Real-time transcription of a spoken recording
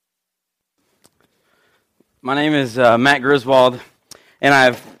My name is Matt Griswold, and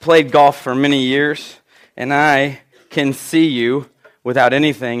I've played golf for many years, and I can see you without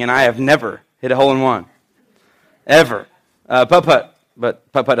anything, and I have never hit a hole-in-one. Ever. Putt-putt,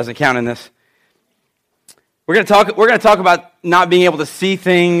 but putt-putt doesn't count in this. We're going to talk about not being able to see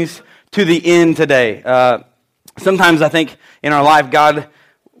things to the end today. Sometimes I think in our life,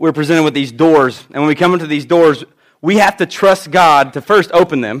 we're presented with these doors, and when we come into these doors, we have to trust God to first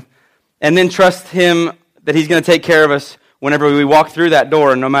open them, and then trust Him that He's going to take care of us whenever we walk through that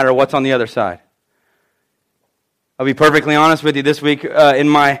door, no matter what's on the other side. I'll be perfectly honest with you this week in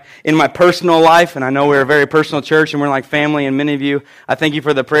my personal life, and I know we're a very personal church, and we're like family, and many of you, I thank you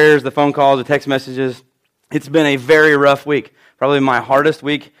for the prayers, the phone calls, the text messages. It's been a very rough week, probably my hardest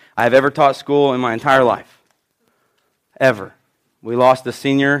week I have ever taught school in my entire life, ever. We lost a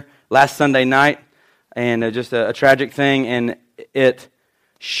senior last Sunday night, and just a tragic thing, and it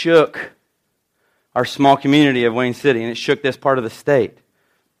shook our small community of Wayne City, and it shook this part of the state.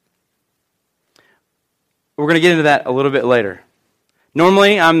 We're going to get into that a little bit later.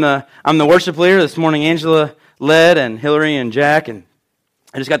 Normally, I'm the worship leader. This morning, Angela led, and Hillary and Jack, and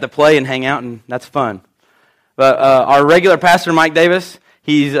I just got to play and hang out, and that's fun. But our regular pastor, Mike Davis,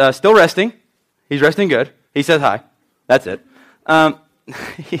 he's still resting. He's resting good. He says hi. That's it.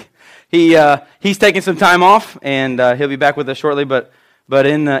 He's taking some time off, and he'll be back with us shortly, But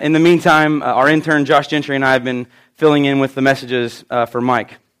in the meantime, our intern Josh Gentry and I have been filling in with the messages for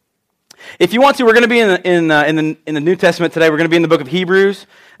Mike. If you want to, we're going to be in the New Testament today. We're going to be in the book of Hebrews.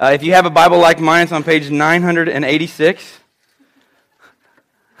 If you have a Bible like mine, it's on page 986.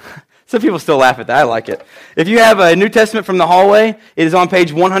 Some people still laugh at that. I like it. If you have a New Testament from the hallway, it is on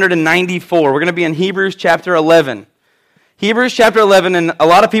page 194. We're going to be in Hebrews chapter 11. Hebrews chapter 11, and a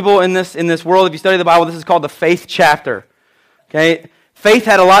lot of people in this world, if you study the Bible, this is called the faith chapter. Okay. Faith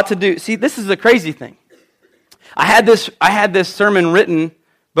had a lot to do. See, this is the crazy thing. I had this sermon written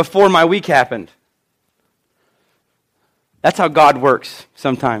before my week happened. That's how God works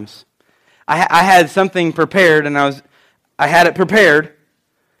sometimes. I had something prepared, and I had it prepared,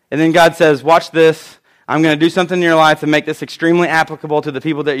 and then God says, watch this. I'm going to do something in your life to make this extremely applicable to the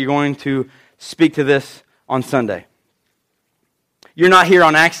people that you're going to speak to this on Sunday. You're not here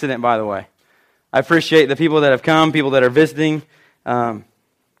on accident, by the way. I appreciate the people that have come, people that are visiting. In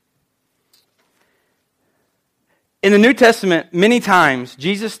the New Testament, many times,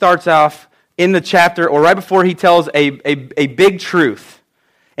 Jesus starts off in the chapter, or right before he tells a big truth,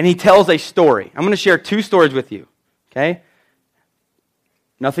 and he tells a story. I'm going to share two stories with you, okay?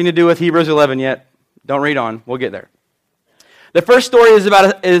 Nothing to do with Hebrews 11 yet. Don't read on. We'll get there. The first story is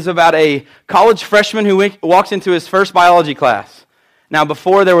about a college freshman who walks into his first biology class. Now,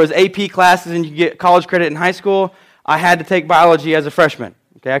 before there was AP classes and you could get college credit in high school, I had to take biology as a freshman.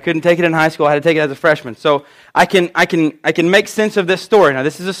 Okay, I couldn't take it in high school. I had to take it as a freshman. So I can make sense of this story. Now,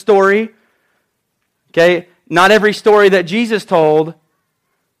 this is a story. Okay, not every story that Jesus told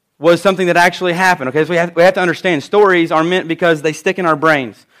was something that actually happened. Okay, so we have to understand stories are meant because they stick in our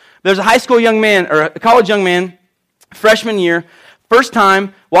brains. There's a high school young man or a college young man, freshman year, first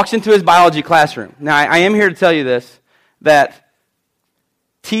time walks into his biology classroom. Now, I am here to tell you this, that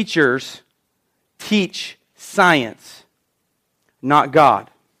teachers teach science, not God,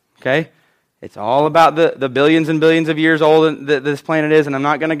 okay? It's all about the billions and billions of years old that this planet is, and I'm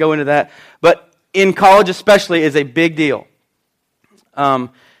not going to go into that. But in college especially is a big deal.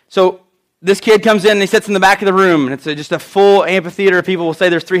 So this kid comes in and he sits in the back of the room, and it's just a full amphitheater of people. We'll say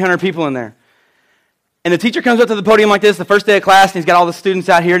there's 300 people in there. And the teacher comes up to the podium like this, the first day of class, and he's got all the students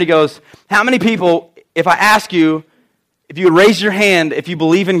out here, and he goes, how many people, if I ask you, if you would raise your hand if you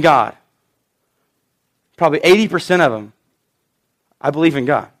believe in God? Probably 80% of them, I believe in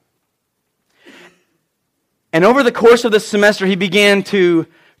God. And over the course of the semester, he began to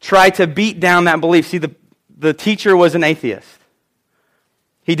try to beat down that belief. See, the teacher was an atheist.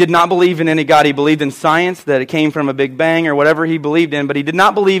 He did not believe in any God. He believed in science, that it came from a Big Bang or whatever he believed in, but he did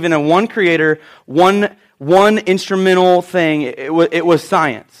not believe in a one creator, one instrumental thing. It was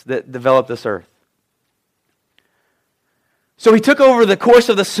science that developed this earth. So he took over the course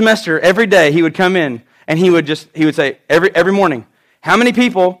of the semester. Every day he would come in and he would say every morning, how many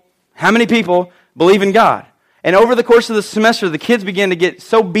people believe in God? And over the course of the semester, the kids began to get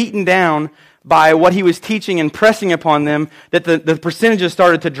so beaten down by what he was teaching and pressing upon them that the percentages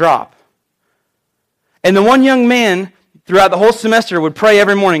started to drop. And the one young man throughout the whole semester would pray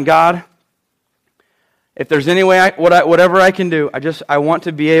every morning, God, if there's any way, whatever I can do, I want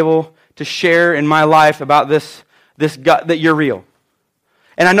to be able to share in my life about this God, that you're real.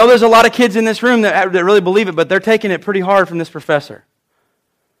 And I know there's a lot of kids in this room that really believe it, but they're taking it pretty hard from this professor.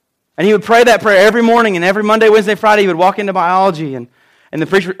 And he would pray that prayer every morning, and every Monday, Wednesday, Friday, he would walk into biology, and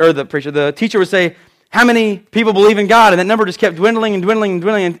the teacher would say, how many people believe in God? And that number just kept dwindling and dwindling and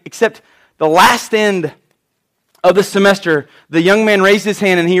dwindling, except the last end of the semester, the young man raised his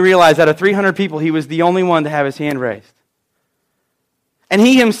hand, and he realized out of 300 people, he was the only one to have his hand raised. And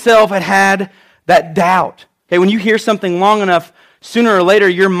he himself had that doubt. Okay, when you hear something long enough, sooner or later,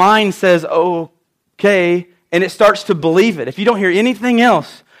 your mind says, oh, okay, and it starts to believe it. If you don't hear anything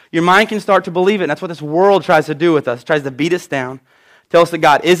else, your mind can start to believe it. And that's what this world tries to do with us. It tries to beat us down, tell us that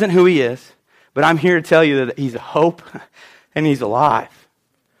God isn't who he is. But I'm here to tell you that he's a hope and he's alive.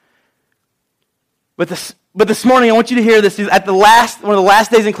 But this morning, I want you to hear this. At one of the last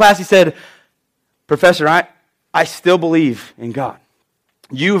days in class, he said, Professor, I still believe in God.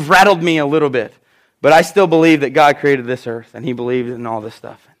 You've rattled me a little bit, but I still believe that God created this earth and he believed in all this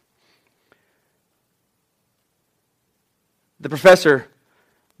stuff. The professor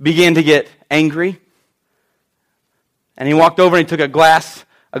began to get angry, and he walked over and he took a glass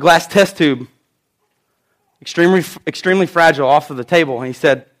test tube, extremely fragile, off of the table, and he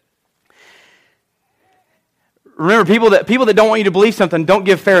said, remember, people that don't want you to believe something don't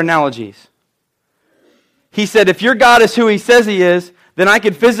give fair analogies. He said, if your God is who he says he is, then I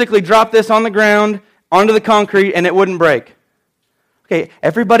could physically drop this on the ground, onto the concrete, and it wouldn't break. Okay,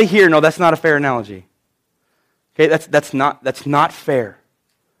 everybody here, no, that's not a fair analogy. Okay, that's not fair.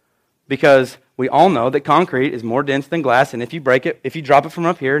 Because we all know that concrete is more dense than glass, and if you drop it from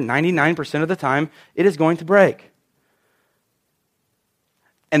up here, 99% of the time, it is going to break.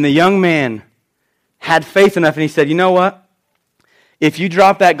 And the young man had faith enough, and he said, you know what? If you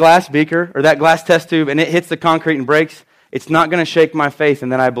drop that glass beaker or that glass test tube and it hits the concrete and breaks, it's not going to shake my faith,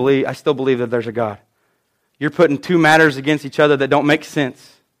 and then I still believe that there's a God. You're putting two matters against each other that don't make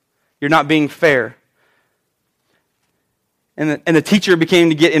sense. You're not being fair. And the teacher became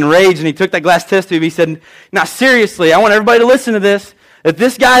to get enraged, and he took that glass test tube. He said, now seriously, I want everybody to listen to this. That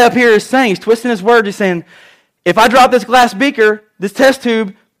this guy up here is saying, he's twisting his words, he's saying, if I drop this glass beaker, this test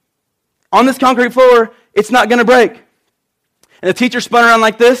tube, on this concrete floor, it's not going to break. And the teacher spun around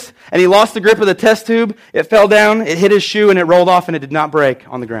like this, and he lost the grip of the test tube. It fell down, it hit his shoe, and it rolled off, and it did not break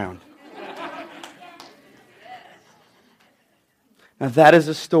on the ground. Now that is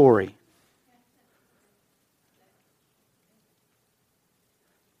a story.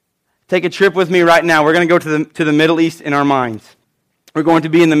 Take a trip with me right now. We're going to go to the Middle East in our minds. We're going to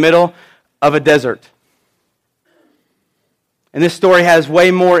be in the middle of a desert. And this story has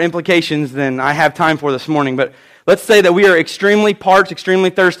way more implications than I have time for this morning. But let's say that we are extremely parched, extremely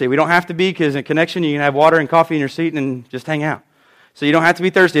thirsty. We don't have to be, because in Connection you can have water and coffee in your seat and just hang out. So you don't have to be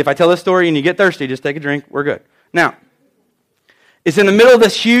thirsty. If I tell this story and you get thirsty, just take a drink. We're good. Now, it's in the middle of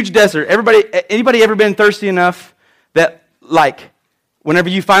this huge desert. Anybody ever been thirsty enough that, like, whenever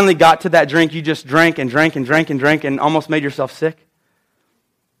you finally got to that drink, you just drank and drank and drank and drank and almost made yourself sick?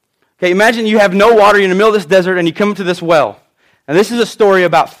 Okay, imagine you have no water, you're in the middle of this desert, and you come to this well. And this is a story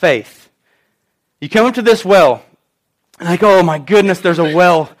about faith. You come up to this well, and like, oh my goodness, there's a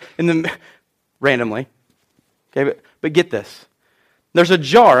well randomly. Okay, but get this. There's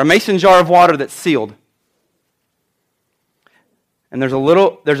a mason jar of water that's sealed. And there's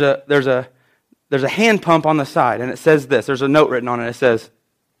a hand pump on the side, and it says this. There's a note written on it. It says,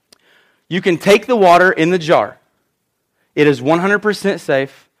 you can take the water in the jar. It is 100%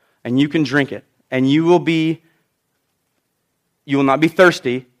 safe, and you can drink it. And you will not be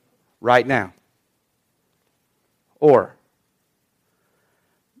thirsty right now. Or,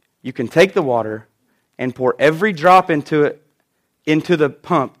 you can take the water and pour every drop into the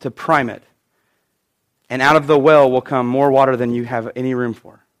pump to prime it. And out of the well will come more water than you have any room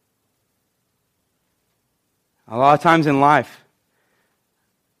for. A lot of times in life,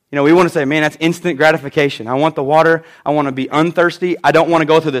 we want to say, man, that's instant gratification. I want the water. I want to be unthirsty. I don't want to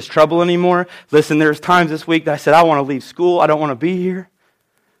go through this trouble anymore. Listen, there's times this week that I said, I want to leave school. I don't want to be here.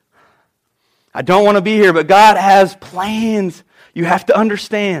 I don't want to be here, but God has plans. You have to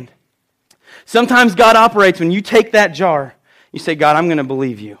understand. Sometimes God operates when you take that jar, you say, God, I'm going to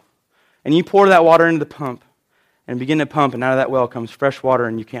believe you. And you pour that water into the pump and begin to pump, and out of that well comes fresh water,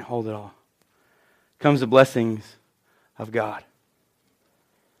 and you can't hold it all. Comes the blessings of God.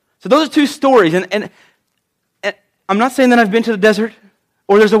 So those are two stories, and I'm not saying that I've been to the desert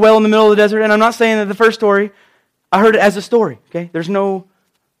or there's a well in the middle of the desert, and I'm not saying that the first story, I heard it as a story, okay? There's no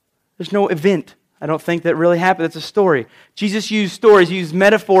event, I don't think, that really happened. It's a story. Jesus used stories, he used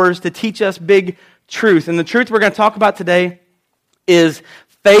metaphors to teach us big truth, and the truth we're going to talk about today is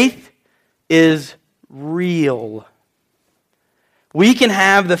faith is real. We can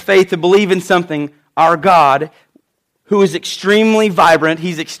have the faith to believe in something, our God, who is extremely vibrant,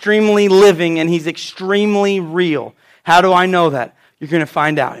 he's extremely living, and he's extremely real. How do I know that? You're going to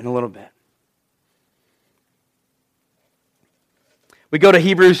find out in a little bit. We go to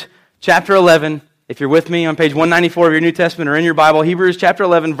Hebrews chapter 11. If you're with me on page 194 of your New Testament or in your Bible, Hebrews chapter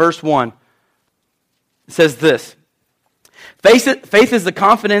 11, verse 1. It says this: Faith is the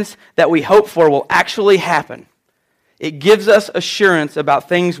confidence that we hope for will actually happen. It gives us assurance about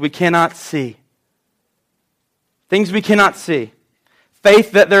things we cannot see. Things we cannot see.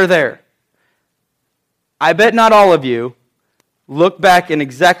 Faith that they're there. I bet not all of you look back and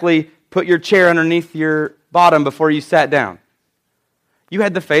exactly put your chair underneath your bottom before you sat down. You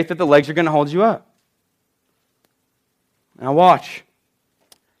had the faith that the legs are going to hold you up. Now watch.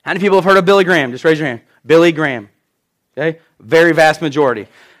 How many people have heard of Billy Graham? Just raise your hand. Billy Graham. Okay? Very vast majority.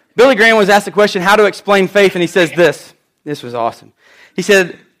 Billy Graham was asked the question, how to explain faith, and he says this. This was awesome. He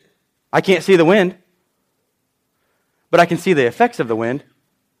said, I can't see the wind, but I can see the effects of the wind,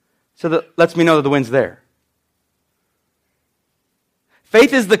 so that lets me know that the wind's there.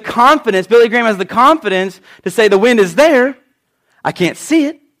 Faith is the confidence. Billy Graham has the confidence to say the wind is there. I can't see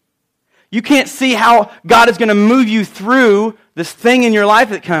it. You can't see how God is going to move you through this thing in your life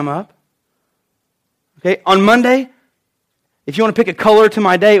that come up. Okay, on Monday, if you want to pick a color to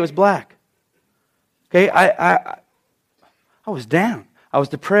my day, it was black. Okay, I was down. I was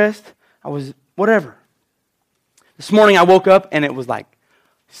depressed. I was whatever. This morning I woke up and it was like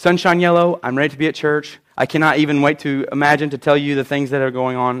sunshine yellow. I'm ready to be at church. I cannot even wait to imagine to tell you the things that are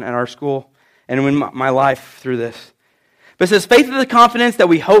going on at our school and in my life through this. But it says, faith is the confidence that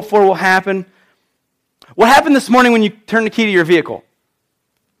we hope for will happen. What happened this morning when you turned the key to your vehicle?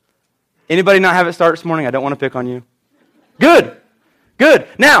 Anybody not have it start this morning? I don't want to pick on you. Good. Good.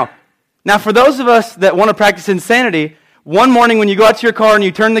 Now, for those of us that want to practice insanity, one morning when you go out to your car and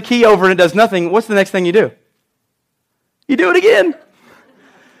you turn the key over and it does nothing, what's the next thing you do? You do it again.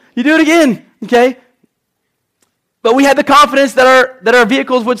 You do it again, okay? But we had the confidence that our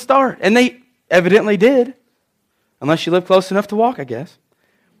vehicles would start, and they evidently did, unless you live close enough to walk, I guess.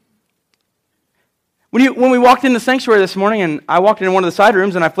 When we walked in the sanctuary this morning, and I walked into one of the side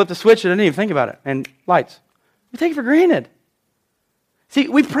rooms, and I flipped a switch, and I didn't even think about it, and lights. We take it for granted. See,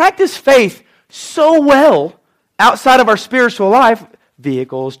 we practice faith so well outside of our spiritual life,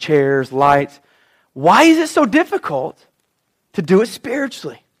 vehicles, chairs, lights. Why is it so difficult to do it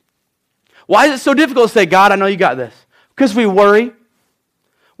spiritually? Why is it so difficult to say, God, I know you got this? Because we worry.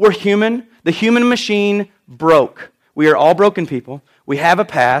 We're human. The human machine broke. We are all broken people. We have a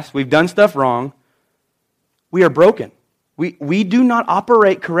past. We've done stuff wrong. We are broken. We do not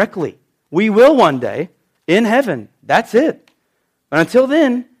operate correctly. We will one day in heaven. That's it. But until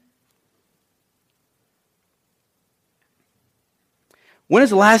then, when is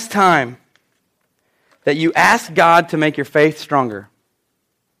the last time that you asked God to make your faith stronger?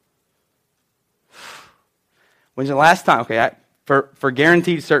 When's the last time? Okay, for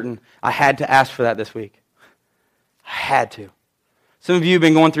guaranteed certain, I had to ask for that this week. I had to. Some of you have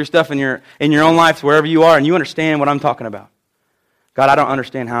been going through stuff in your own lives, wherever you are, and you understand what I'm talking about. God, I don't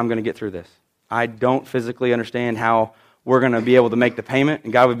understand how I'm going to get through this. I don't physically understand how we're going to be able to make the payment.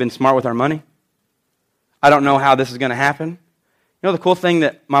 And God, we've been smart with our money. I don't know how this is going to happen. You know, the cool thing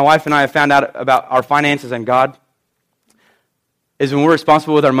that my wife and I have found out about our finances and God is when we're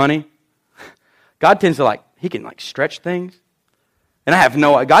responsible with our money, God tends to He can stretch things. And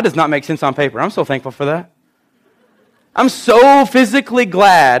God does not make sense on paper. I'm so thankful for that. I'm so physically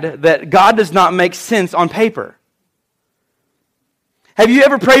glad that God does not make sense on paper. Have you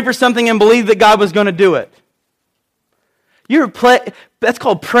ever prayed for something and believed that God was going to do it? That's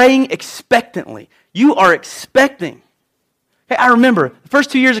called praying expectantly. You are expecting. Hey, I remember the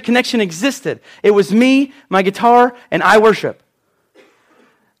first 2 years of Connection existed. It was me, my guitar, and I worship.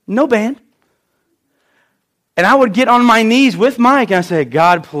 No band. And I would get on my knees with Mike and I say,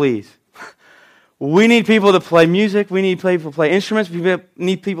 God, please. We need people to play music. We need people to play instruments. We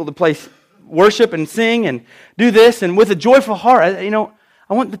need people to play worship and sing and do this. And with a joyful heart, I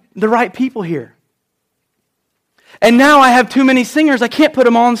want the right people here. And now I have too many singers. I can't put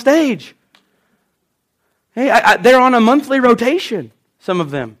them all on stage. Hey, they're on a monthly rotation, some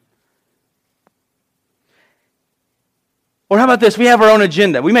of them. Or how about this? We have our own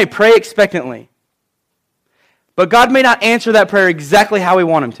agenda. We may pray expectantly. But God may not answer that prayer exactly how we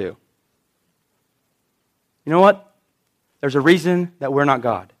want Him to. You know what? There's a reason that we're not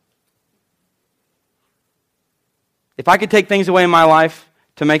God. If I could take things away in my life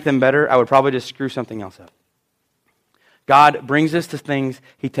to make them better, I would probably just screw something else up. God brings us to things.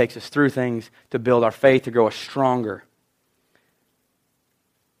 He takes us through things to build our faith, to grow us stronger.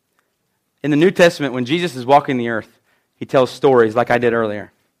 In the New Testament, when Jesus is walking the earth, He tells stories like I did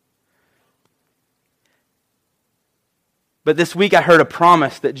earlier. But this week I heard a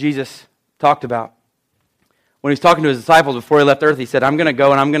promise that Jesus talked about. When he was talking to his disciples before he left earth, he said, I'm going to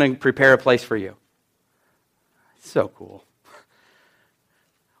go and I'm going to prepare a place for you. So cool.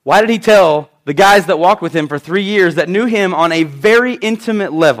 Why did he tell the guys that walked with him for 3 years that knew him on a very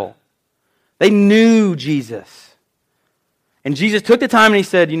intimate level? They knew Jesus. And Jesus took the time and he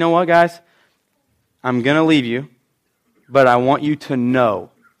said, you know what, guys? I'm going to leave you, but I want you to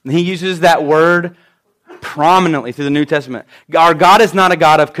know. And he uses that word prominently through the New Testament. Our God is not a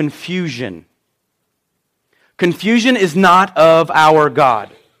God of confusion. Confusion is not of our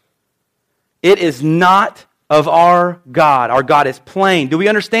God. It is not of our God. Our God is plain. Do we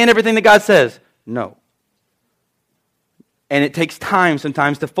understand everything that God says? No. And it takes time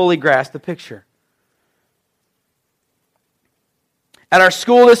sometimes to fully grasp the picture. At our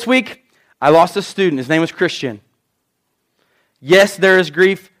school this week, I lost a student. His name was Christian. Yes, there is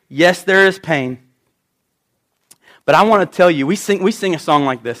grief. Yes, there is pain. But I want to tell you, we sing a song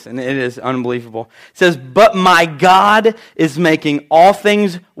like this, and it is unbelievable. It says, but my God is making all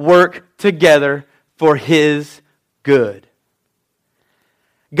things work together for His good.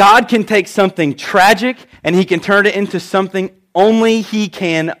 God can take something tragic, and He can turn it into something only He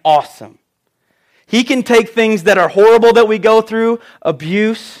can awesome. He can take things that are horrible that we go through,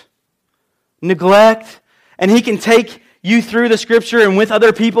 abuse, neglect, and He can take you through the Scripture and with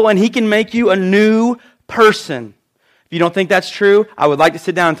other people, and He can make you a new person. If you don't think that's true, I would like to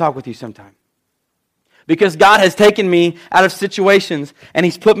sit down and talk with you sometime. Because God has taken me out of situations and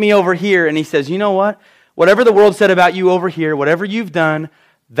He's put me over here and He says, you know what? Whatever the world said about you over here, whatever you've done,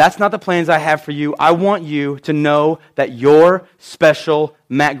 that's not the plans I have for you. I want you to know that you're special,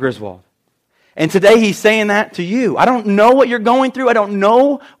 Matt Griswold. And today He's saying that to you. I don't know what you're going through. I don't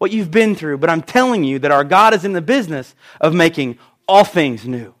know what you've been through. But I'm telling you that our God is in the business of making all things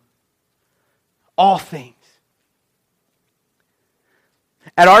new. All things.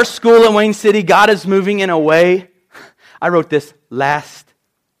 At our school in Wayne City, God is moving in a way. I wrote this last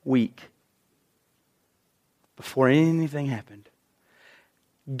week before anything happened.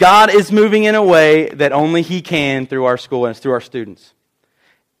 God is moving in a way that only He can through our school and through our students.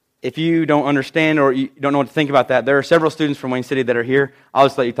 If you don't understand or you don't know what to think about that, there are several students from Wayne City that are here. I'll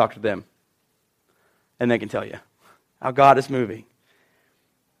just let you talk to them. And they can tell you how God is moving.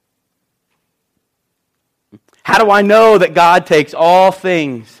 How do I know that God takes all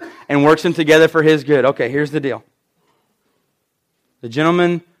things and works them together for His good? Okay, here's the deal. The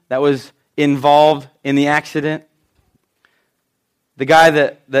gentleman that was involved in the accident, the guy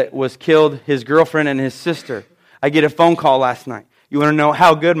that was killed, his girlfriend and his sister. I get a phone call last night. You want to know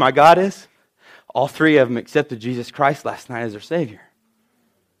how good my God is? All three of them accepted Jesus Christ last night as their Savior.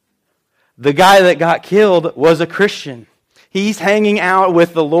 The guy that got killed was a Christian. He's hanging out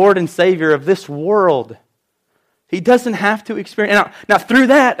with the Lord and Savior of this world. He doesn't have to experience. Now, through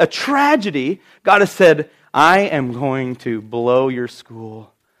that, a tragedy, God has said, I am going to blow your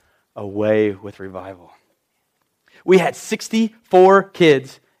school away with revival. We had 64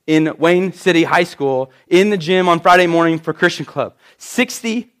 kids in Wayne City High School in the gym on Friday morning for Christian Club.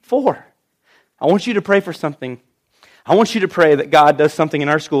 64. I want you to pray for something. I want you to pray that God does something in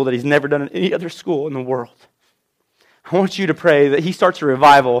our school that He's never done in any other school in the world. I want you to pray that He starts a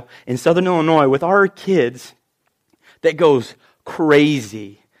revival in Southern Illinois with our kids that goes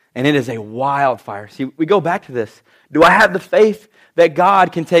crazy, and it is a wildfire. See, we go back to this. Do I have the faith that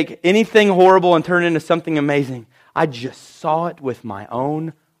God can take anything horrible and turn it into something amazing? I just saw it with my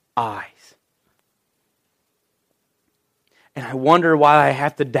own eyes. And I wonder why I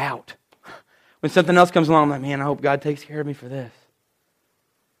have to doubt. When something else comes along, I'm like, man, I hope God takes care of me for this.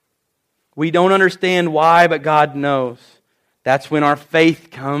 We don't understand why, but God knows. That's when our faith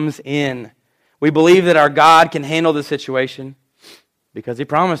comes in. We believe that our God can handle the situation because He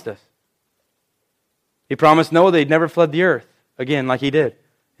promised us. He promised Noah that He'd never flood the earth again like He did.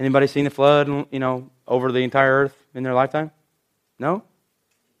 Anybody seen the flood, over the entire earth in their lifetime? No?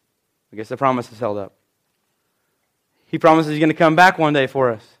 I guess the promise is held up. He promises He's going to come back one day for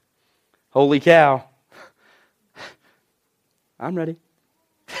us. Holy cow. I'm ready.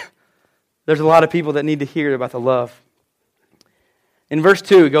 There's a lot of people that need to hear about the love. In verse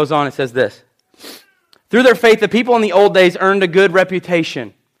 2, it goes on, it says this. Through their faith, the people in the old days earned a good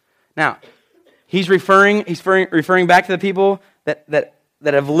reputation. Now, he's referring back to the people that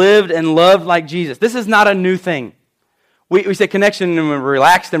have lived and loved like Jesus. This is not a new thing. We say connection and we're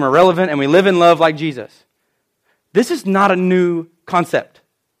relaxed and we're relevant and we live in love like Jesus. This is not a new concept.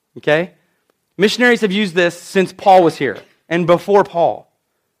 Okay? Missionaries have used this since Paul was here and before Paul.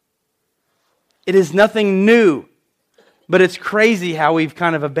 It is nothing new. But it's crazy how we've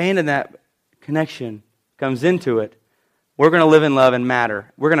kind of abandoned that connection, comes into it. We're going to live in love and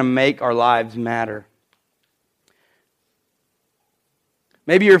matter. We're going to make our lives matter.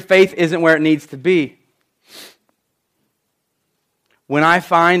 Maybe your faith isn't where it needs to be. When I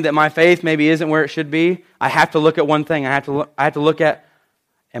find that my faith maybe isn't where it should be, I have to look at one thing. I have to look at,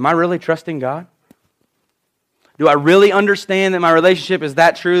 am I really trusting God? Do I really understand that my relationship is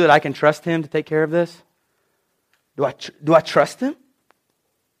that true that I can trust Him to take care of this? Do I trust Him?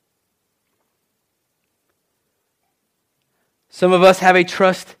 Some of us have a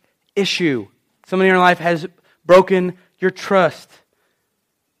trust issue. Someone in your life has broken your trust.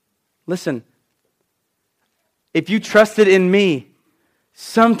 Listen, if you trusted in me,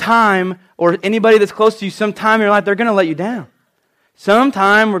 sometime, or anybody that's close to you, sometime in your life, they're going to let you down.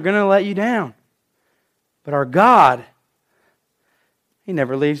 Sometime we're going to let you down. But our God, He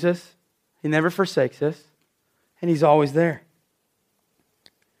never leaves us. He never forsakes us. And He's always there.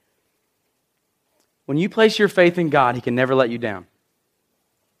 When you place your faith in God, He can never let you down.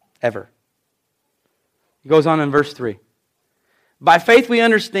 Ever. He goes on in verse 3. By faith we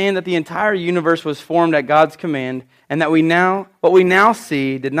understand that the entire universe was formed at God's command, and that what we now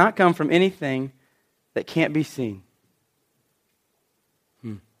see did not come from anything that can't be seen.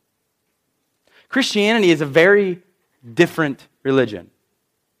 Christianity is a very different religion.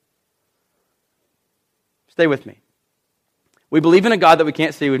 Stay with me. We believe in a God that we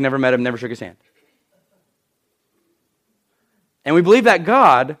can't see. We've never met Him, never shook His hand. And we believe that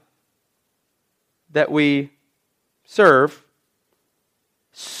God that we serve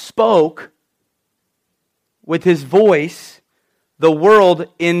spoke with His voice the world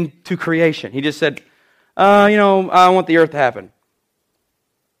into creation. He just said, I want the earth to happen.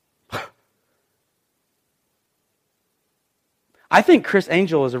 I think Chris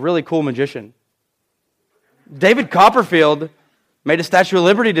Angel is a really cool magician. David Copperfield made a Statue of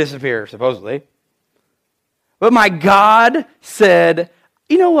Liberty disappear, supposedly. But my God said,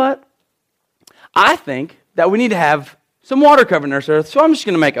 you know what? I think that we need to have some water covering this earth, so I'm just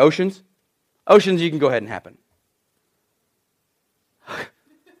going to make oceans. Oceans, you can go ahead and happen. I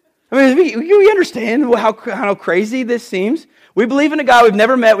mean, we understand how crazy this seems. We believe in a God we've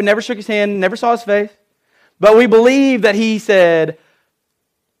never met, we never shook His hand, never saw His face. But we believe that He said,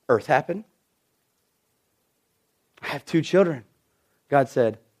 earth happen. I have 2 children. God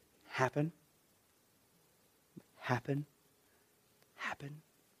said, happen. Happen. Happen.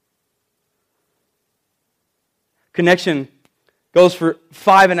 Connection goes for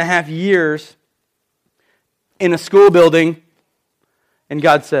 5.5 years in a school building, and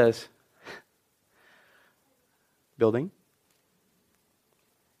God says, building,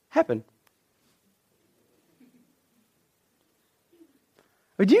 happen.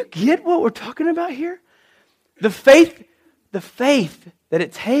 Do you get what we're talking about here? The faith that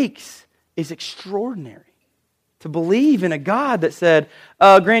it takes is extraordinary. To believe in a God that said,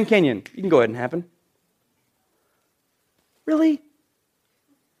 Grand Canyon, you can go ahead and happen. Really?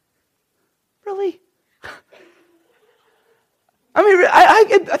 Really? I mean,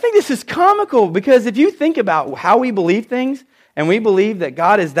 I think this is comical, because if you think about how we believe things, and we believe that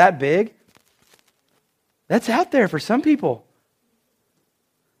God is that big, that's out there for some people.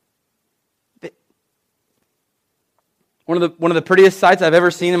 One of the prettiest sights I've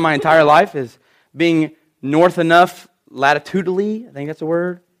ever seen in my entire life is being north enough latitudinally, I think that's a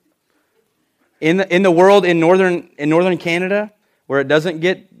word, in the world in northern Canada, where it doesn't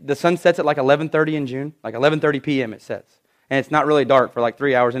get, the sun sets at like 11:30 in June, like 11:30 p.m. it sets. And it's not really dark for like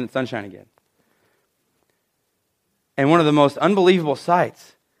 3 hours, and it's sunshine again. And one of the most unbelievable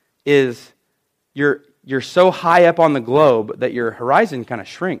sights is you're so high up on the globe that your horizon kind of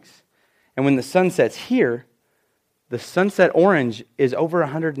shrinks. And when the sun sets here, the sunset orange is over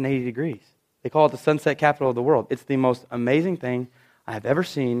 180 degrees. They call it the sunset capital of the world. It's the most amazing thing I have ever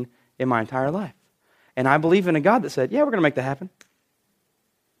seen in my entire life. And I believe in a God that said, yeah, we're going to make that happen.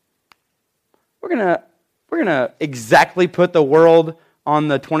 We're going to exactly put the world on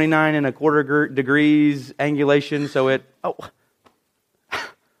the 29.25 degrees angulation so it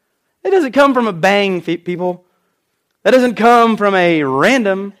doesn't come from a bang, people. That doesn't come from a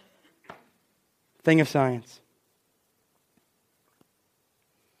random thing of science.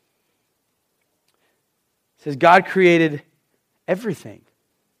 It says God created everything.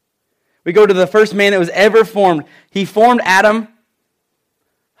 We go to the first man that was ever formed. He formed Adam.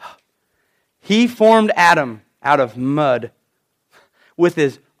 He formed Adam out of mud with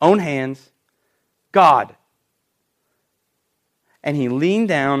His own hands, God. And He leaned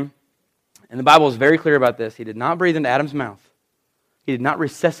down, and the Bible is very clear about this. He did not breathe into Adam's mouth. He did not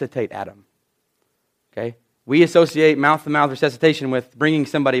resuscitate Adam. Okay? We associate mouth-to-mouth resuscitation with bringing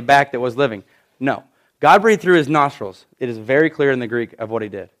somebody back that was living. No. God breathed through his nostrils. It is very clear in the Greek of what he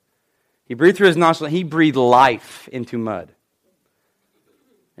did. He breathed through his nostrils. He breathed life into mud.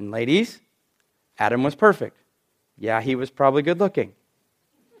 And ladies, Adam was perfect. Yeah, he was probably good looking.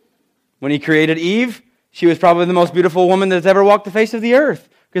 When he created Eve, she was probably the most beautiful woman that's ever walked the face of the earth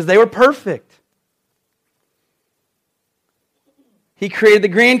because they were perfect. He created the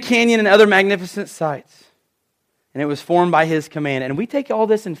Grand Canyon and other magnificent sights. And it was formed by his command. And we take all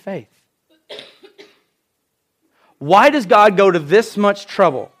this in faith. Why does God go to this much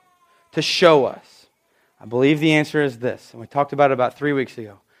trouble to show us? I believe the answer is this. And we talked about it about 3 weeks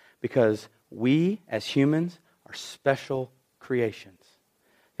ago. Because we, as humans, are special creations.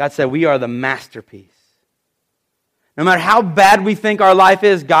 God said we are the masterpiece. No matter how bad we think our life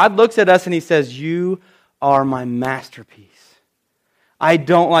is, God looks at us and he says, you are my masterpiece. I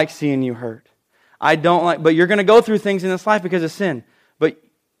don't like seeing you hurt. But you're going to go through things in this life because of sin. But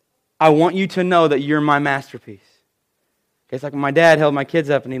I want you to know that you're my masterpiece. Okay, it's like when my dad held my kids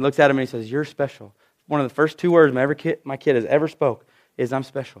up and he looks at them and he says, you're special. One of the first 2 words my kid has ever spoke is, I'm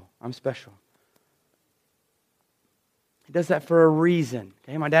special. I'm special. He does that for a reason.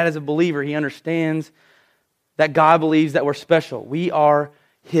 Okay, my dad is a believer. He understands that God believes that we're special. We are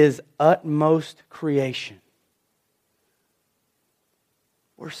his utmost creation.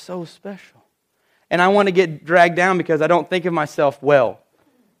 We're so special. And I want to get dragged down because I don't think of myself well.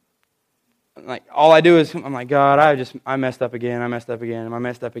 Like, all I do is, I'm like, God, I messed up again. I messed up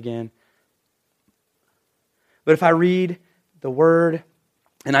again. But if I read the Word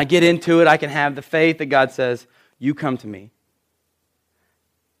and I get into it, I can have the faith that God says, you come to me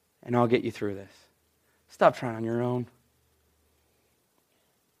and I'll get you through this. Stop trying on your own.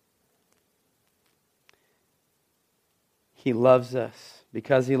 He loves us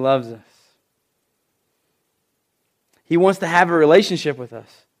because he loves us. He wants to have a relationship with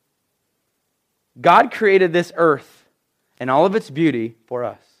us. God created this earth and all of its beauty for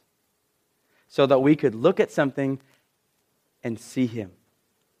us so that we could look at something and see him.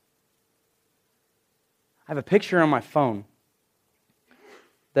 I have a picture on my phone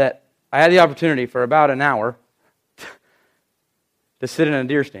that I had the opportunity for about an hour to sit in a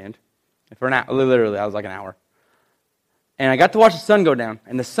deer stand. For an hour, literally, I was like an hour. And I got to watch the sun go down.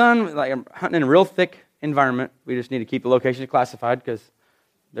 And the sun, like I'm hunting in a real thick environment. We just need to keep the location classified because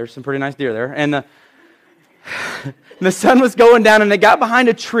there's some pretty nice deer there. And the sun was going down and it got behind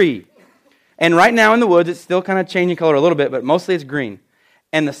a tree. And right now in the woods, it's still kind of changing color a little bit, but mostly it's green.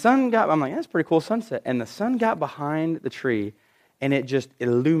 And the sun I'm like, that's a pretty cool sunset. And the sun got behind the tree and it just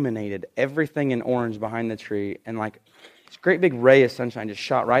illuminated everything in orange behind the tree. And like this great big ray of sunshine just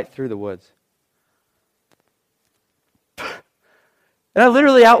shot right through the woods. And I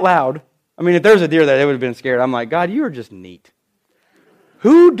literally out loud, I mean, if there was a deer there, they would have been scared. I'm like, God, you are just neat.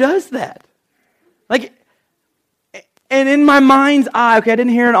 Who does that? Like, and in my mind's eye, okay, I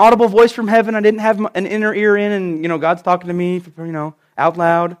didn't hear an audible voice from heaven. I didn't have an inner ear in, and, God's talking to me, out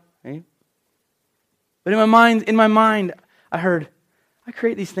loud. Okay? But in my mind, I heard, I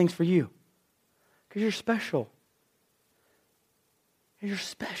create these things for you because you're special. You're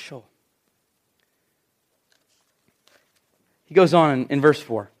special. He goes on in verse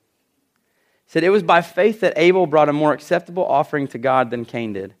 4. He said, it was by faith that Abel brought a more acceptable offering to God than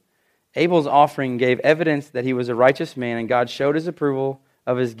Cain did. Abel's offering gave evidence that he was a righteous man, and God showed his approval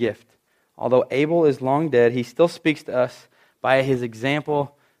of his gift. Although Abel is long dead, he still speaks to us by his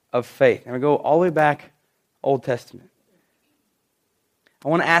example of faith. And we go all the way back, Old Testament. I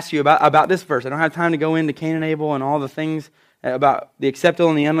want to ask you about this verse. I don't have time to go into Cain and Abel and all the things about the acceptable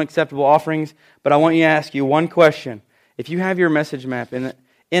and the unacceptable offerings, but I want you to ask you one question. If you have your message map in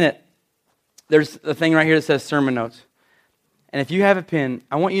it, there's a thing right here that says sermon notes. And if you have a pen,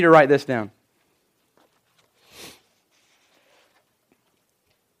 I want you to write this down.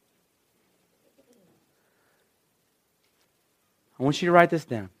 I want you to write this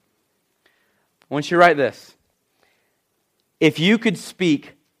down. I want you to write this. If you could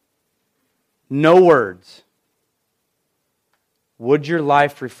speak no words, would your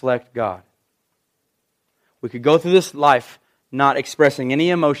life reflect God? We could go through this life not expressing any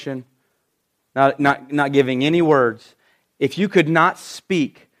emotion, not giving any words. If you could not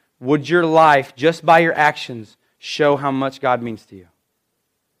speak, would your life, just by your actions, show how much God means to you?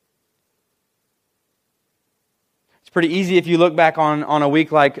 It's pretty easy if you look back on a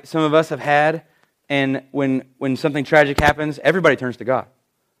week like some of us have had, and when something tragic happens, everybody turns to God.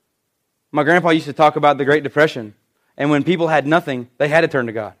 My grandpa used to talk about the Great Depression, and when people had nothing, they had to turn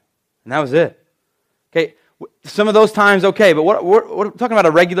to God. And that was it. Okay, some of those times, okay, but we're talking about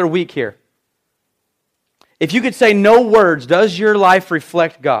a regular week here. If you could say no words, does your life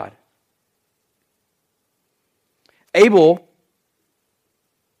reflect God? Abel,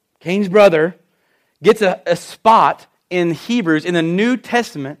 Cain's brother, gets a spot in Hebrews in the New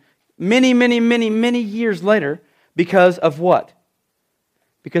Testament many, many, many, many years later because of what?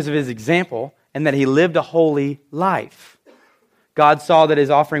 Because of his example and that he lived a holy life. God saw that his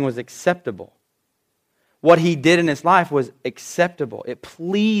offering was acceptable. What he did in his life was acceptable. It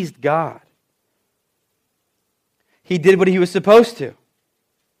pleased God. He did what he was supposed to.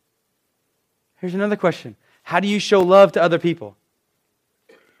 Here's another question. How do you show love to other people?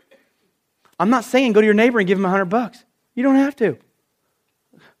 I'm not saying go to your neighbor and give him $100. You don't have to.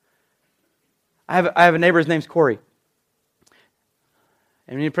 I have a neighbor, his name's Corey.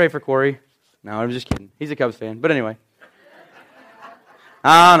 And we need to pray for Corey. No, I'm just kidding. He's a Cubs fan. But anyway.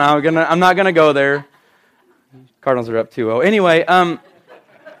 I'm not going to go there. Cardinals are up 2-0.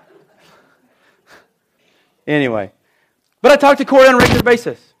 Anyway. But I talk to Corey on a regular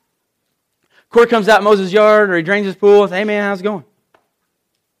basis. Corey comes out in Moses' yard or he drains his pool. Hey man, how's it going?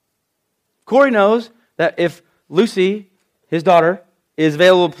 Corey knows that if Lucy, his daughter, is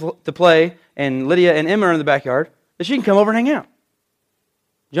available to play and Lydia and Emma are in the backyard, that she can come over and hang out.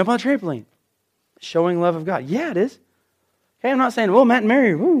 Jump on a trampoline. Showing love of God. Yeah, it is. Okay, I'm not saying, well, Matt and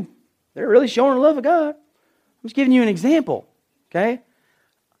Mary, they're really showing the love of God. I'm just giving you an example. Okay?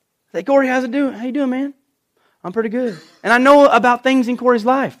 Say, Corey, how's it doing? How you doing, man? I'm pretty good. And I know about things in Corey's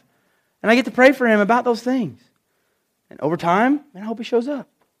life. And I get to pray for him about those things. And over time, man, I hope he shows up.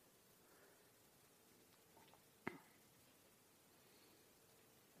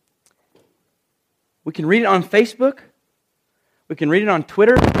 We can read it on Facebook. We can read it on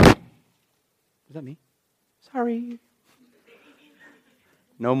Twitter. Is that me? Sorry.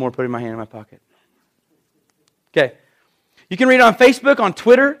 No more putting my hand in my pocket. Okay. You can read it on Facebook, on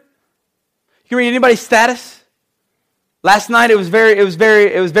Twitter. You can read anybody's status. Last night it was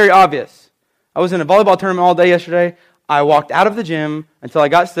very obvious. I was in a volleyball tournament all day yesterday. I walked out of the gym until I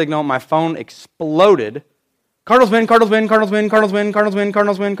got signal. My phone exploded. Cardinals win, Cardinals win, Cardinals win, Cardinals win, Cardinals win,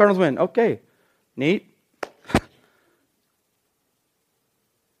 Cardinals win, Cardinals win. Okay. Neat.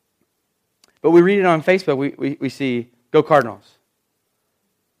 But we read it on Facebook. We see, go Cardinals.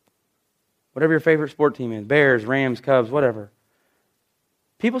 Whatever your favorite sport team is. Bears, Rams, Cubs, whatever.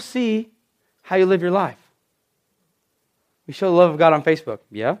 People see how you live your life. We show the love of God on Facebook.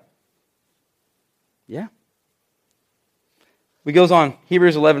 Yeah. Yeah. We goes on,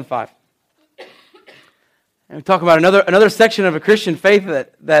 Hebrews 11:5. And we talk about another section of a Christian faith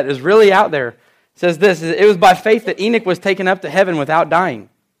that is really out there. It says this, it was by faith that Enoch was taken up to heaven without dying.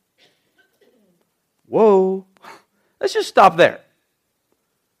 Whoa. Let's just stop there.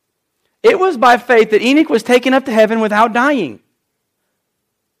 It was by faith that Enoch was taken up to heaven without dying.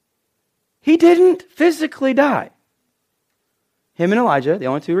 He didn't physically die. Him and Elijah, the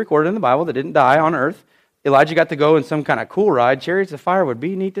only two recorded in the Bible that didn't die on earth. Elijah got to go in some kind of cool ride. Chariots of fire would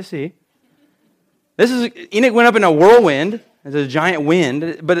be neat to see. Enoch went up in a whirlwind. It's a giant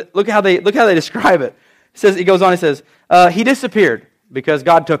wind. But look how they describe it. It goes on, it says, he disappeared because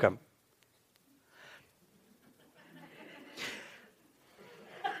God took him.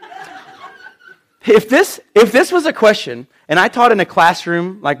 If this was a question, and I taught in a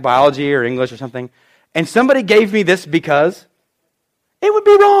classroom like biology or English or something, and somebody gave me this because, it would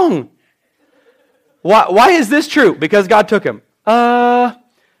be wrong. Why is this true? Because God took him. I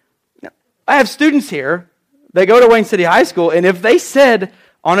have students here, they go to Wayne City High School, and if they said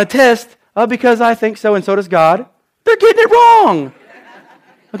on a test, because I think so and so does God, they're getting it wrong.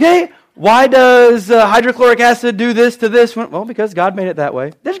 Okay? Why does hydrochloric acid do this to this? Well, because God made it that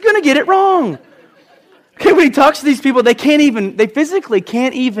way. They're going to get it wrong. Okay, when he talks to these people, they physically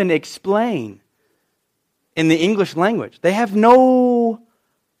can't even explain in the English language. They have no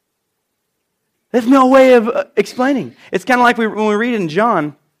way of explaining. It's kind of like when we read in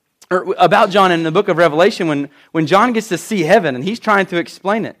John, or about John in the book of Revelation, when John gets to see heaven and he's trying to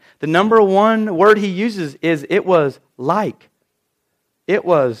explain it. The number one word he uses is, it was like. It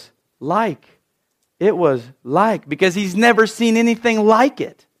was like. It was like. Because he's never seen anything like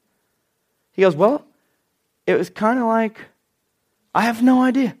it. He goes, well, it was kind of like, I have no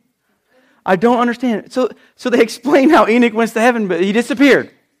idea. I don't understand it. So they explain how Enoch went to heaven, but he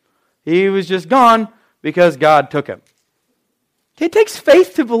disappeared. He was just gone because God took him. Okay, it takes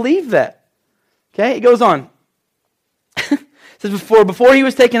faith to believe that. Okay, it goes on. It says, before he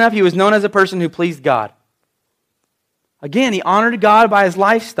was taken up, he was known as a person who pleased God. Again, he honored God by his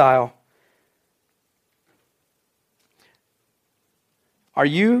lifestyle. Are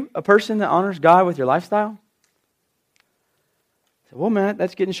you a person that honors God with your lifestyle? Well, Matt,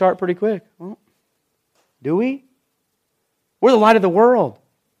 that's getting sharp pretty quick. Well, Do we? We're the light of the world.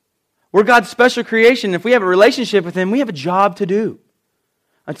 We're God's special creation. If we have a relationship with Him, we have a job to do.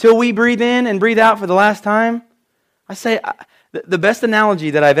 Until we breathe in and breathe out for the last time, I say the best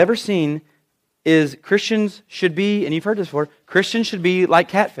analogy that I've ever seen is Christians should be, and you've heard this before, Christians should be like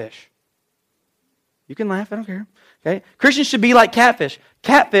catfish. You can laugh, I don't care. Okay? Christians should be like catfish.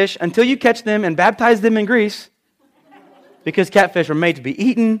 Catfish, until you catch them and baptize them in grease, because catfish are made to be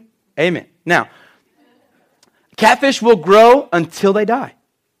eaten. Amen. Now, catfish will grow until they die.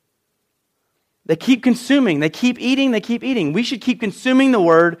 They keep consuming. They keep eating. They keep eating. We should keep consuming the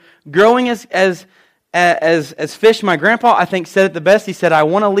Word, growing as fish. My grandpa, I think, said it the best. He said, I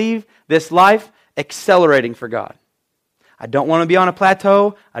want to leave this life accelerating for God. I don't want to be on a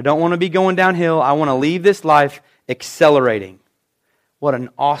plateau. I don't want to be going downhill. I want to leave this life accelerating. What an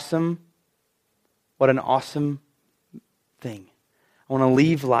awesome thing. I want to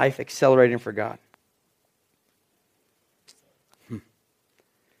leave life accelerating for God.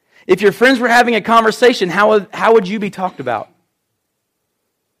 If your friends were having a conversation, how would you be talked about?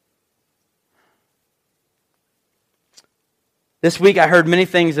 This week I heard many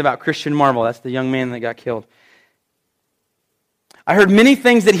things about Christian Marvel. That's the young man that got killed. I heard many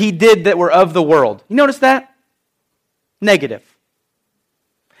things that he did that were of the world. You notice that? Negative.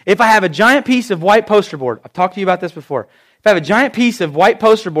 If I have a giant piece of white poster board, I've talked to you about this before. If I have a giant piece of white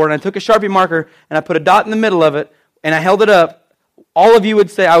poster board and I took a Sharpie marker and I put a dot in the middle of it and I held it up, all of you would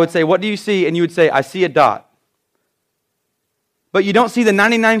say, I would say, what do you see? And you would say, I see a dot. But you don't see the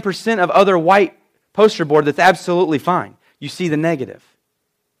 99% of other white poster board that's absolutely fine. You see the negative.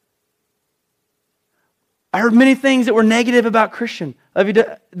 I heard many things that were negative about Christian,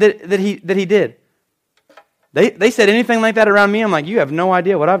 that he did. They said anything like that around me, I'm like, you have no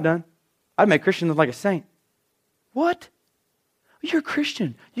idea what I've done. I'd make Christian look like a saint. What? You're a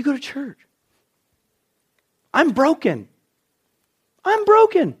Christian. You go to church. I'm broken.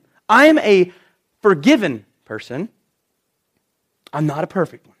 I am a forgiven person. I'm not a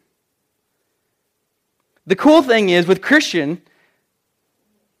perfect one. The cool thing is, with Christian,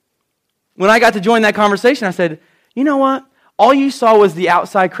 when I got to join that conversation, I said, you know what? All you saw was the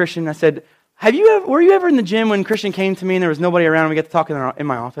outside Christian. I said, were you ever in the gym when Christian came to me and there was nobody around and we got to talk in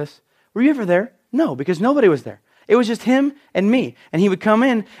my office? Were you ever there? No, because nobody was there. It was just him and me. And he would come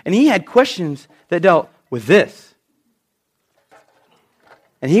in and he had questions that dealt with this.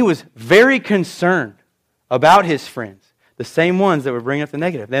 And he was very concerned about his friends, the same ones that were bringing up the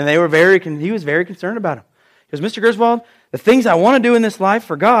negative. And he was very concerned about them. He goes, Mr. Griswold, the things I want to do in this life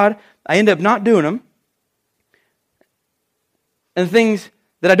for God, I end up not doing them. And the things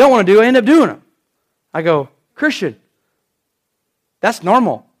that I don't want to do, I end up doing them. I go, Christian, that's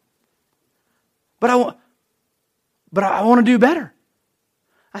normal. But I want to do better.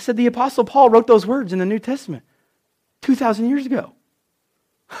 I said, the Apostle Paul wrote those words in the New Testament 2,000 years ago.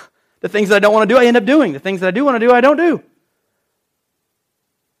 The things that I don't want to do, I end up doing. The things that I do want to do, I don't do.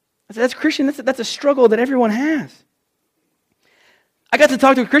 I said, that's Christian. That's a struggle that everyone has. I got to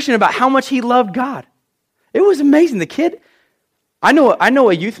talk to a Christian about how much he loved God. It was amazing. The kid, I know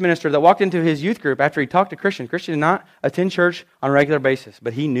a youth minister that walked into his youth group after he talked to Christian. Christian did not attend church on a regular basis,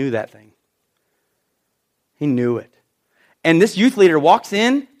 but he knew that thing. He knew it. And this youth leader walks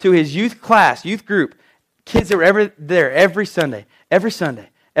in to his youth class, youth group, kids that were there every Sunday. And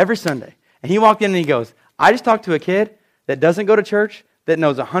he walked in and he goes, I just talked to a kid that doesn't go to church that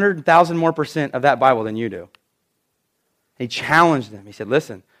knows 100,000 more % of that Bible than you do. He challenged them. He said,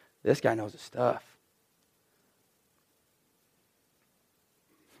 listen, this guy knows his stuff.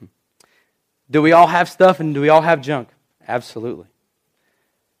 Do we all have stuff and do we all have junk? Absolutely.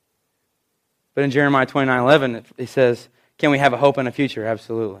 But in Jeremiah 29:11, it says, can we have a hope and a future?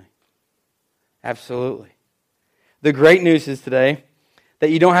 Absolutely. Absolutely. The great news is today that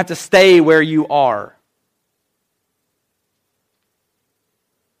you don't have to stay where you are.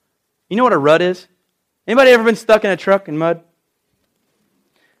 You know what a rut is? Anybody ever been stuck in a truck in mud?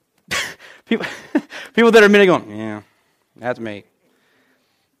 People that are admitting going, yeah, that's me.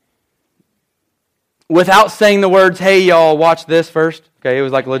 Without saying the words, hey, y'all, watch this first. Okay, it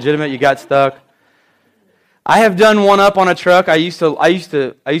was like legitimate, you got stuck. I have done one up on a truck. I used to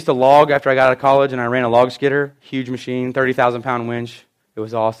log after I got out of college, and I ran a log skidder, huge machine, 30,000-pound winch. It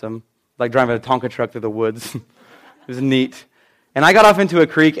was awesome. Like driving a Tonka truck through the woods. It was neat. And I got off into a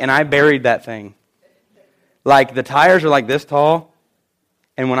creek, and I buried that thing. Like, the tires are like this tall,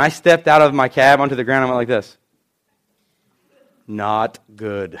 and when I stepped out of my cab onto the ground, I went like this. Not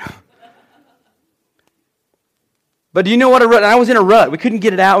good. But do you know what a rut? I was in a rut. We couldn't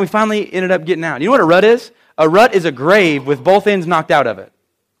get it out. We finally ended up getting out. You know what a rut is? A rut is a grave with both ends knocked out of it.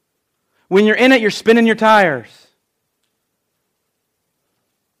 When you're in it, you're spinning your tires.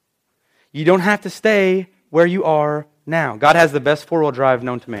 You don't have to stay where you are now. God has the best four-wheel drive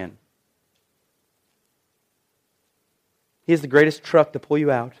known to man. He has the greatest truck to pull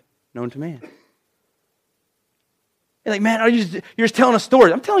you out known to man. You're like, man, you're just telling a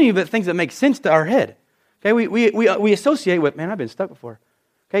story. I'm telling you about things that make sense to our head. Okay, we associate with, man, I've been stuck before.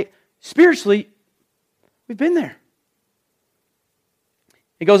 Okay, spiritually, we've been there.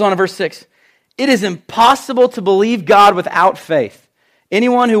 It goes on in verse 6. It is impossible to believe God without faith.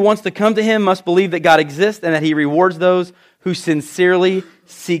 Anyone who wants to come to Him must believe that God exists and that He rewards those who sincerely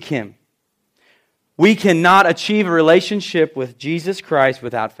seek Him. We cannot achieve a relationship with Jesus Christ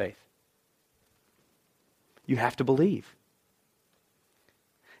without faith. You have to believe.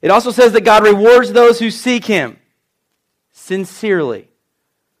 It also says that God rewards those who seek Him sincerely.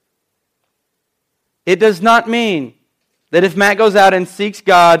 It does not mean that if Matt goes out and seeks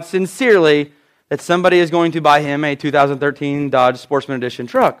God sincerely, that somebody is going to buy him a 2013 Dodge Sportsman Edition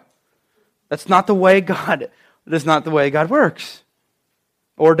truck. That's not the way God works.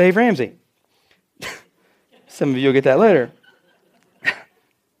 Or Dave Ramsey. Some of you will get that later.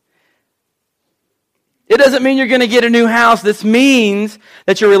 It doesn't mean you're going to get a new house. This means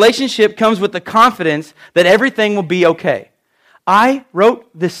that your relationship comes with the confidence that everything will be okay. I wrote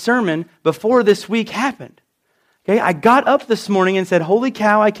this sermon before this week happened. Okay, I got up this morning and said, holy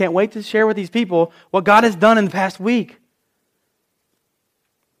cow, I can't wait to share with these people what God has done in the past week.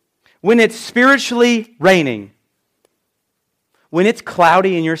 When it's spiritually raining, when it's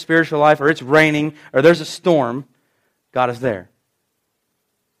cloudy in your spiritual life, or it's raining, or there's a storm, God is there.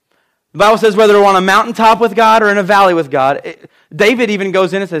 The Bible says whether we're on a mountaintop with God or in a valley with God, David even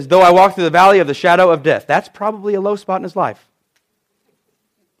goes in and says, though I walk through the valley of the shadow of death. That's probably a low spot in his life.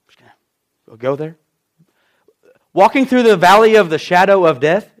 We'll go there. Walking through the valley of the shadow of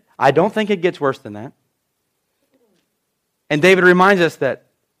death, I don't think it gets worse than that. And David reminds us that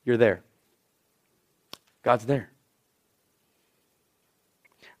you're there. God's there.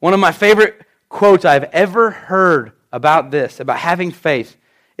 One of my favorite quotes I've ever heard about this, about having faith,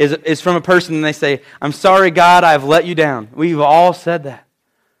 is from a person, and they say, I'm sorry, God, I've let you down. We've all said that.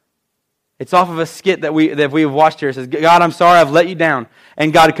 It's off of a skit that we've watched here. It says, God, I'm sorry, I've let you down.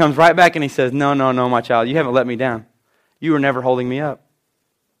 And God comes right back and He says, no, my child, you haven't let me down. You were never holding me up.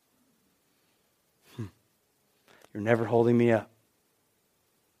 You're never holding me up.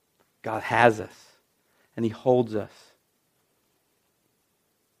 God has us, and He holds us.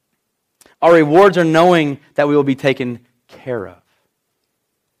 Our rewards are knowing that we will be taken care of.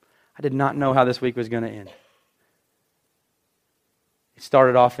 I did not know how this week was going to end. It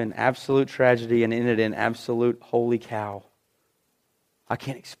started off in absolute tragedy and ended in absolute holy cow. I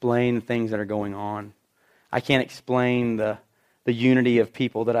can't explain the things that are going on. I can't explain the unity of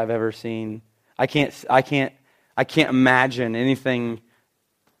people that I've ever seen. I can't imagine anything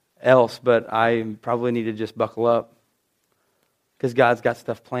else, but I probably need to just buckle up. Because God's got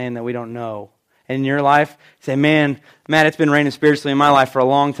stuff planned that we don't know. And in your life, you say, man, Matt, it's been raining spiritually in my life for a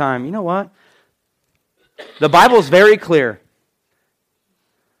long time. You know what? The Bible is very clear.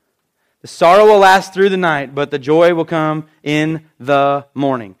 The sorrow will last through the night, but the joy will come in the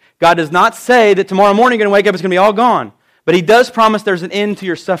morning. God does not say that tomorrow morning you're going to wake up, it's going to be all gone. But He does promise there's an end to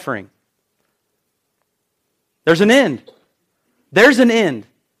your suffering. There's an end. There's an end.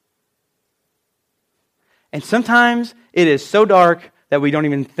 And sometimes it is so dark that we don't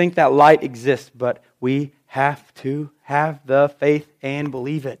even think that light exists, but we have to have the faith and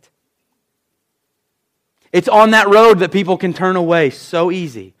believe it. It's on that road that people can turn away so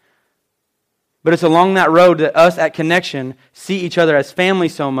easy. But it's along that road that us at Connection see each other as family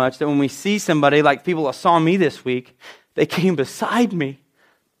so much that when we see somebody, like people that saw me this week, they came beside me.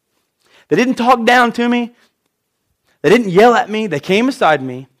 They didn't talk down to me. They didn't yell at me. They came beside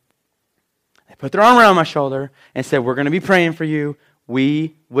me. They put their arm around my shoulder and said, we're going to be praying for you.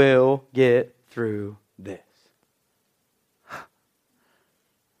 We will get through this.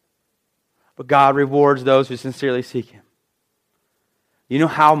 But God rewards those who sincerely seek Him. You know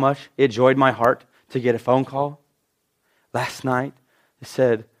how much it joyed my heart to get a phone call last night that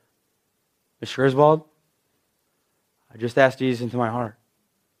said, Mr. Griswold, I just asked Jesus into my heart.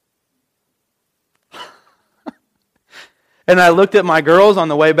 And I looked at my girls on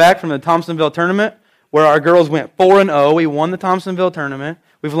the way back from the Thompsonville tournament, where our girls went 4-0. We won the Thompsonville tournament.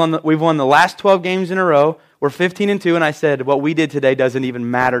 We've won the last 12 games in a row. We're 15-2, and I said, what we did today doesn't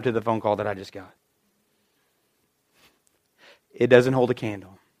even matter to the phone call that I just got. It doesn't hold a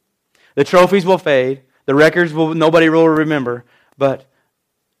candle. The trophies will fade. The records nobody will remember. But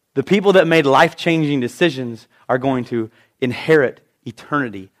the people that made life-changing decisions are going to inherit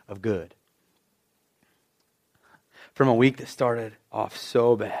eternity of good. from a week that started off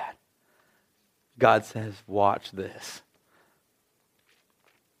so bad. God says, watch this.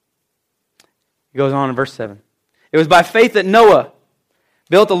 He goes on in verse 7. It was by faith that Noah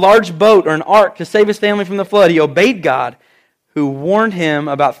built a large boat or an ark to save his family from the flood. He obeyed God, who warned him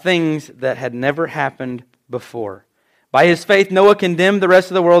about things that had never happened before. By his faith, Noah condemned the rest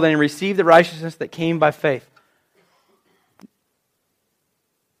of the world and he received the righteousness that came by faith.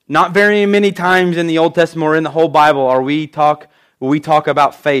 Not very many times in the Old Testament or in the whole Bible will we talk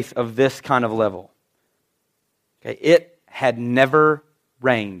about faith of this kind of level. Okay, it had never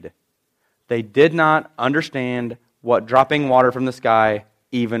rained. They did not understand what dropping water from the sky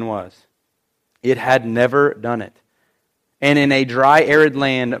even was. It had never done it. And in a dry, arid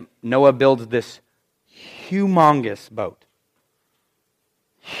land, Noah builds this humongous boat.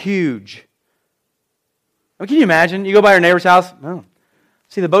 Huge. I mean, can you imagine? You go by your neighbor's house. Oh,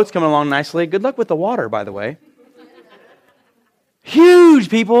 see, the boat's coming along nicely. Good luck with the water, by the way. Huge,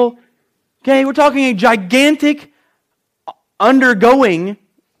 people. Okay, we're talking a gigantic undergoing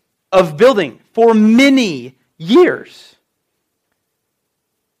of building for many years.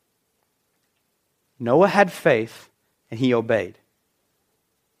 Noah had faith and he obeyed.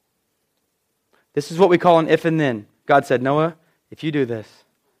 This is what we call an if and then. God said, Noah, if you do this,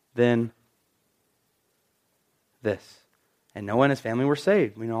 then this. And Noah and his family were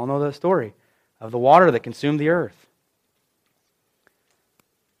saved. We all know the story of the water that consumed the earth.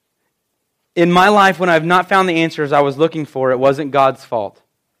 In my life, when I've not found the answers I was looking for, it wasn't God's fault.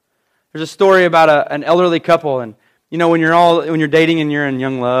 There's a story about an elderly couple, and you know when you're dating and you're in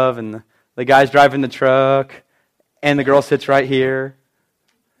young love, and the guy's driving the truck, and the girl sits right here.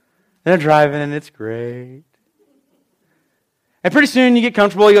 They're driving, and it's great. And pretty soon you get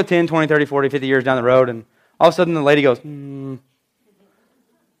comfortable. You go 10, 20, 30, 40, 50 years down the road, and all of a sudden the lady goes,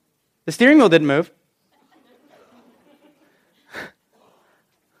 The steering wheel didn't move.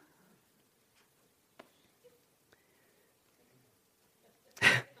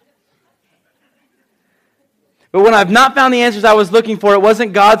 But when I've not found the answers I was looking for, it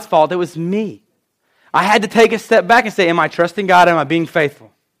wasn't God's fault. It was me. I had to take a step back and say, am I trusting God? Am I being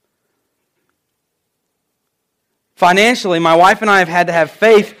faithful? Financially, my wife and I have had to have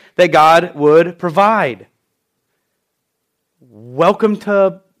faith that God would provide. Welcome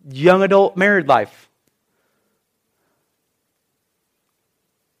to young adult married life.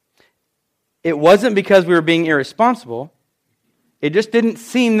 It wasn't because we were being irresponsible. It just didn't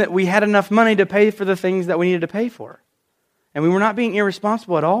seem that we had enough money to pay for the things that we needed to pay for. And we were not being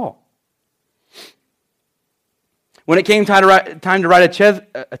irresponsible at all. When it came time to write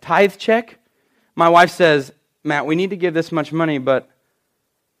a tithe check, my wife says, Matt, we need to give this much money, but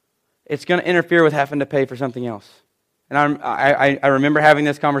it's going to interfere with having to pay for something else. And I remember having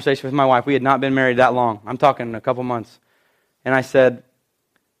this conversation with my wife. We had not been married that long. I'm talking a couple months. And I said,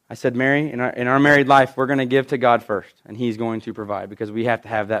 Mary, in our married life, we're going to give to God first, and He's going to provide because we have to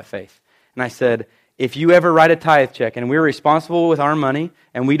have that faith. And I said, if you ever write a tithe check and we're responsible with our money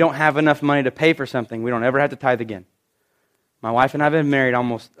and we don't have enough money to pay for something, we don't ever have to tithe again. My wife and I have been married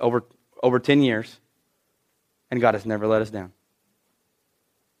almost over 10 years, and God has never let us down.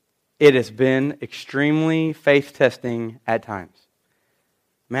 It has been extremely faith-testing at times.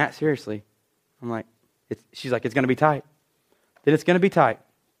 Matt, seriously. I'm like, she's like, it's going to be tight. Then it's going to be tight.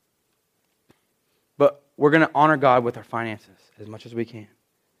 But we're going to honor God with our finances as much as we can.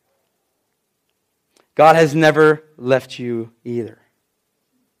 God has never left you either.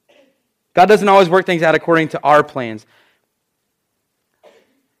 God doesn't always work things out according to our plans.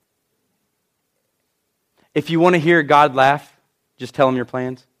 If you want to hear God laugh, just tell Him your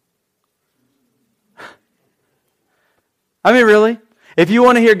plans. I mean, really? If you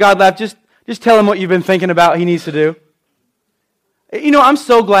want to hear God laugh, just tell Him what you've been thinking about He needs to do. You know, I'm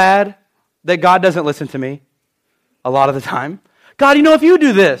so glad that God doesn't listen to me a lot of the time. God, you know, if you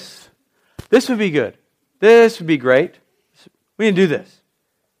do this, this would be good. This would be great. We need to do this.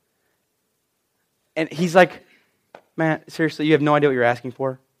 And He's like, man, seriously, you have no idea what you're asking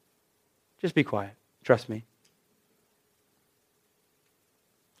for? Just be quiet. Trust me.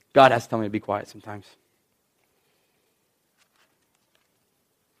 God has to tell me to be quiet sometimes.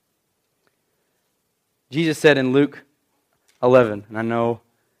 Jesus said in Luke 11, and I know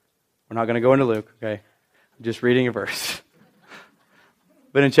we're not going to go into Luke, okay? I'm just reading a verse.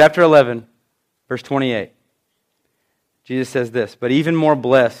 But in chapter 11, verse 28, Jesus says this, but even more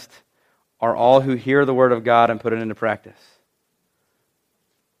blessed are all who hear the word of God and put it into practice.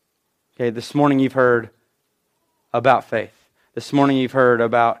 Okay, this morning you've heard about faith. This morning you've heard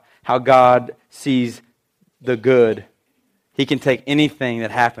about how God sees the good. He can take anything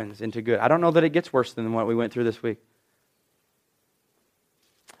that happens into good. I don't know that it gets worse than what we went through this week.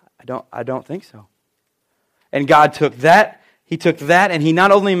 I don't think so. And God took that, He took that, and He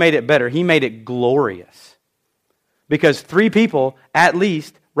not only made it better, He made it glorious. Because 3 people, at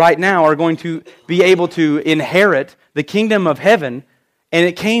least, right now, are going to be able to inherit the kingdom of heaven, and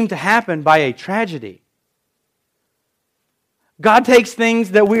it came to happen by a tragedy. God takes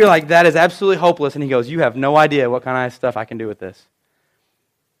things that we're like, that is absolutely hopeless, and He goes, you have no idea what kind of stuff I can do with this.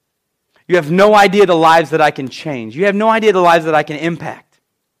 You have no idea the lives that I can change. You have no idea the lives that I can impact.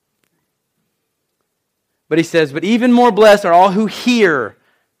 But He says, but even more blessed are all who hear,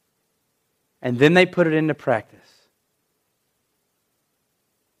 and then they put it into practice.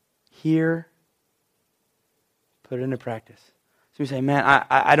 Hear, put it into practice. So you say, man,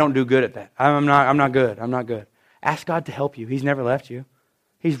 I don't do good at that. I'm not good. Ask God to help you. He's never left you.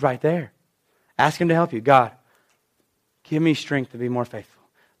 He's right there. Ask Him to help you. God, give me strength to be more faithful.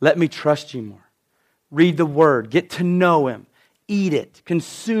 Let me trust you more. Read the Word. Get to know Him. Eat it.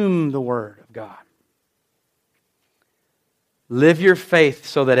 Consume the Word of God. Live your faith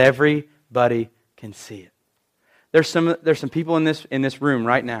so that everybody can see it. There's some people in this room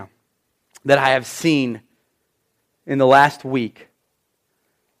right now that I have seen in the last week.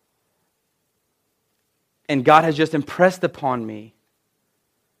 And God has just impressed upon me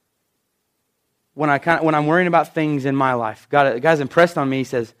when I'm worrying about things in my life. God's impressed on me. He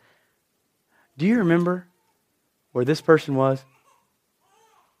says, do you remember where this person was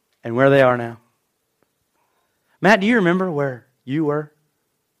and where they are now? Matt, do you remember where you were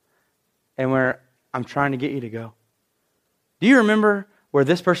and where I'm trying to get you to go? Do you remember where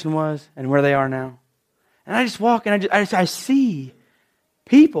this person was and where they are now? And I just walk and I see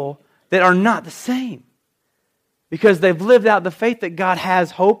people that are not the same. Because they've lived out the faith that God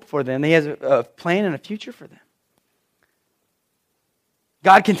has hope for them. He has a plan and a future for them.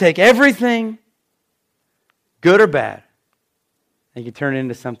 God can take everything, good or bad, and He can turn it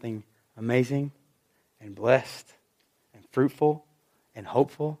into something amazing and blessed and fruitful and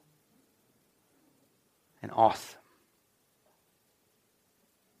hopeful and awesome.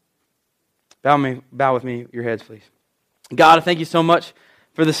 Bow with me your heads, please. God, I thank you so much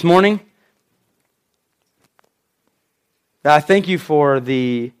for this morning. God, I thank you for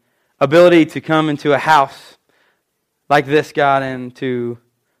the ability to come into a house like this, God, and to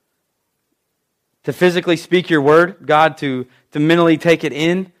physically speak your word, God, to mentally take it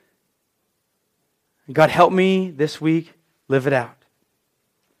in. God, help me this week live it out.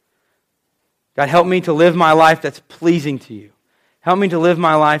 God, help me to live my life that's pleasing to you. Help me to live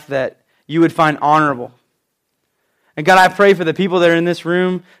my life that you would find honorable. And God, I pray for the people that are in this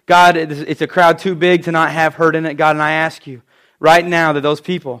room. God, it's a crowd too big to not have hurt in it, God, and I ask you right now that those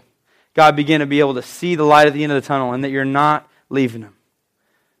people, God, begin to be able to see the light at the end of the tunnel and that you're not leaving them.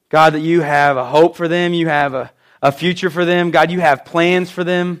 God, that you have a hope for them, you have a future for them. God, you have plans for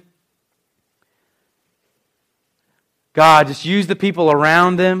them. God, just use the people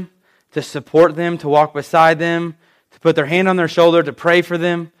around them to support them, to walk beside them, to put their hand on their shoulder, to pray for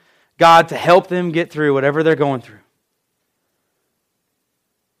them. God, to help them get through whatever they're going through.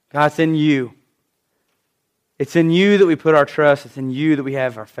 God, it's in you. It's in you that we put our trust. It's in you that we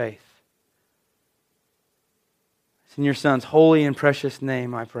have our faith. It's in your Son's holy and precious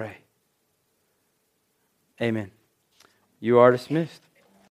name I pray. Amen. You are dismissed.